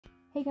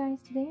Hey guys,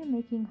 today I'm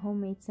making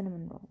homemade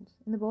cinnamon rolls.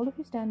 In the bowl of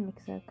your stand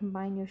mixer,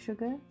 combine your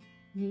sugar,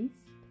 yeast,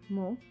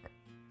 milk,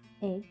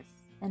 eggs,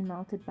 and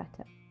melted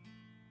butter.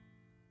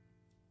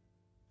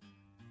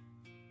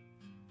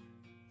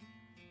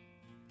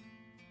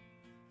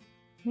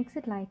 Mix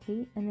it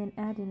lightly and then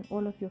add in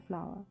all of your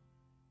flour.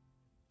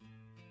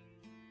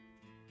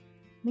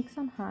 Mix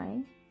on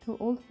high till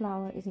all the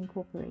flour is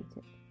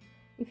incorporated.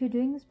 If you're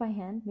doing this by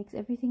hand, mix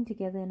everything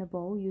together in a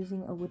bowl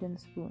using a wooden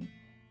spoon.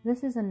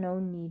 This is a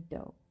no-knead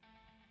dough.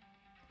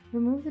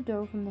 Remove the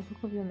dough from the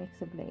hook of your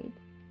mixer blade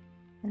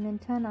and then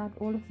turn out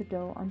all of the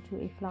dough onto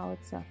a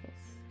floured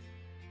surface.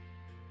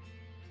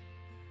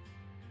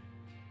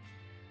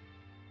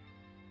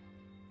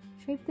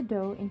 Shape the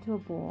dough into a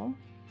ball.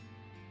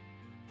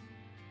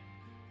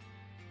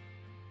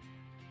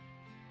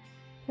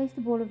 Place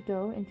the ball of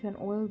dough into an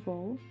oil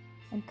bowl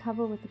and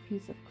cover with a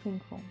piece of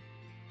cling film.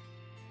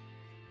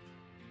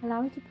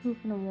 Allow it to proof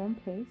in a warm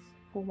place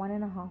for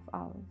 1.5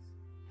 hours.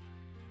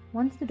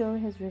 Once the dough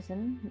has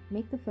risen,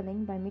 make the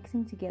filling by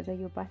mixing together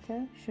your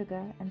butter,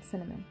 sugar, and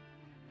cinnamon.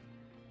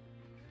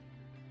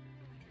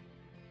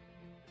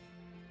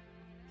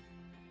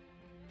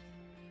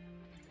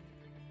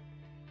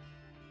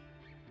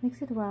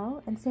 Mix it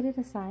well and set it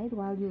aside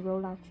while you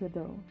roll out your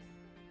dough.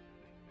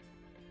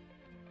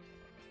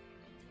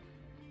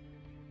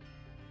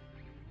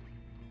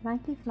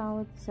 Lightly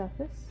flour the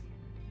surface,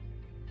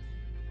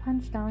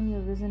 punch down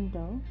your risen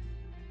dough,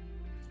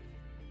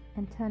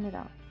 and turn it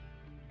out.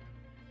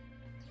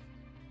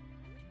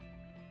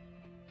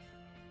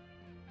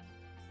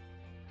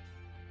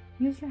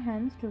 Use your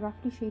hands to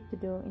roughly shape the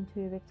dough into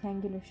a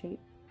rectangular shape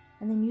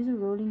and then use a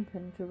rolling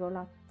pin to roll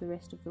out the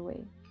rest of the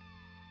way.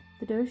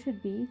 The dough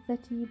should be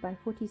 30 by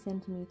 40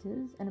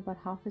 centimeters and about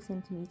half a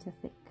centimeter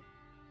thick.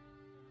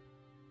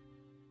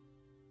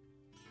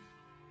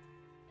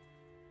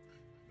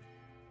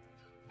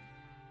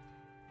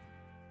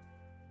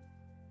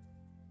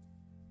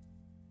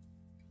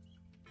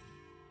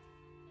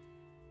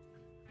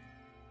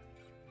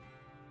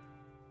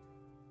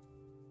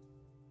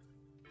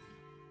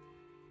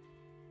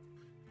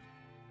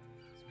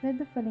 Spread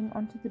the filling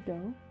onto the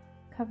dough,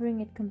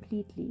 covering it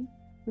completely,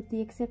 with the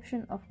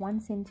exception of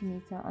 1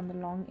 centimeter on the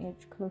long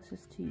edge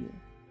closest to you.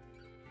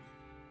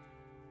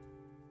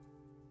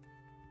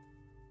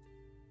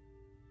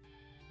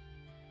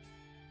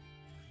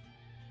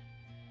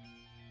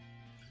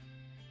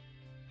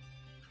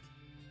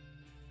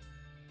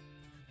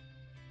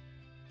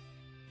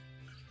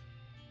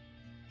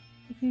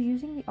 If you're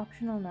using the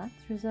optional nuts,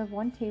 reserve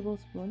 1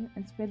 tablespoon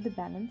and spread the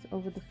balance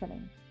over the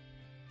filling.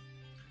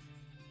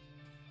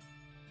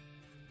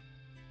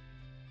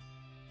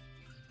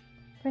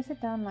 Press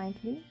it down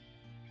lightly,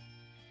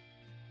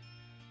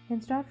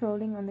 then start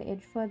rolling on the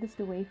edge furthest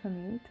away from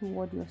you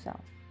toward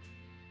yourself.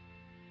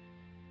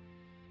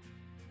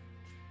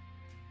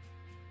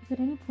 If at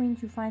any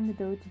point you find the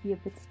dough to be a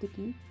bit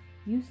sticky,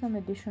 use some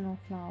additional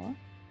flour.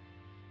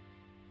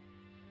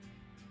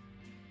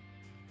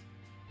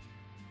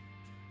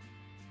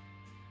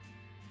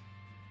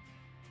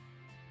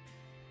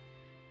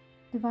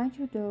 Divide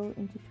your dough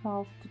into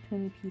 12 to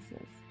 20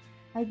 pieces.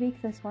 I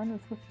bake this one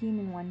with 15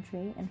 in one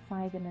tray and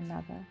 5 in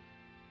another.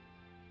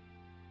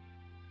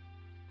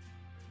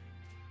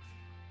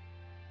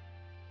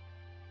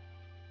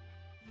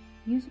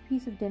 Use a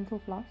piece of dental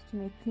floss to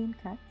make clean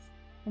cuts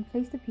and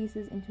place the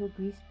pieces into a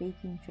greased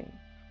baking tray.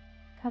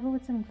 Cover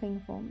with some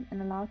cling film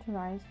and allow to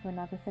rise for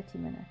another 30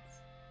 minutes.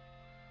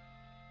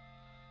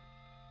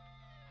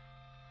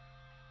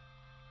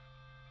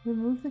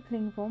 Remove the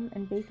cling film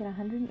and bake at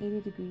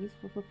 180 degrees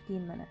for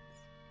 15 minutes.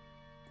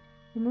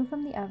 Remove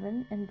from the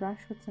oven and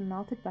brush with some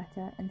melted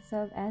butter and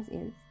serve as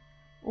is,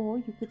 or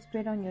you could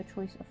spread on your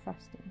choice of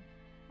frosting.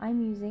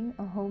 I'm using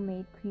a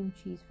homemade cream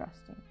cheese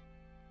frosting.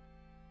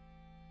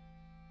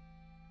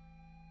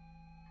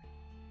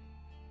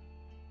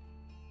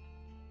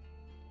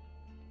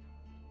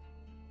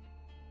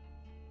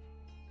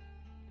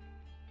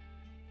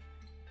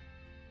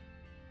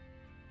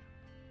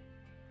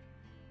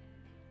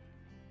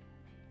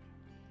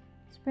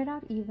 Spread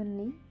out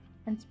evenly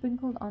and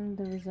sprinkled on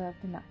the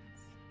reserved nuts.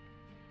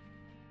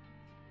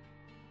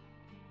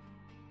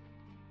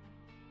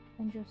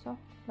 And your soft,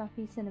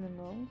 fluffy cinnamon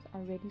rolls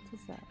are ready to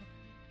serve.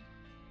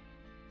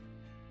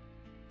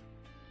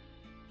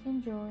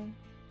 Enjoy!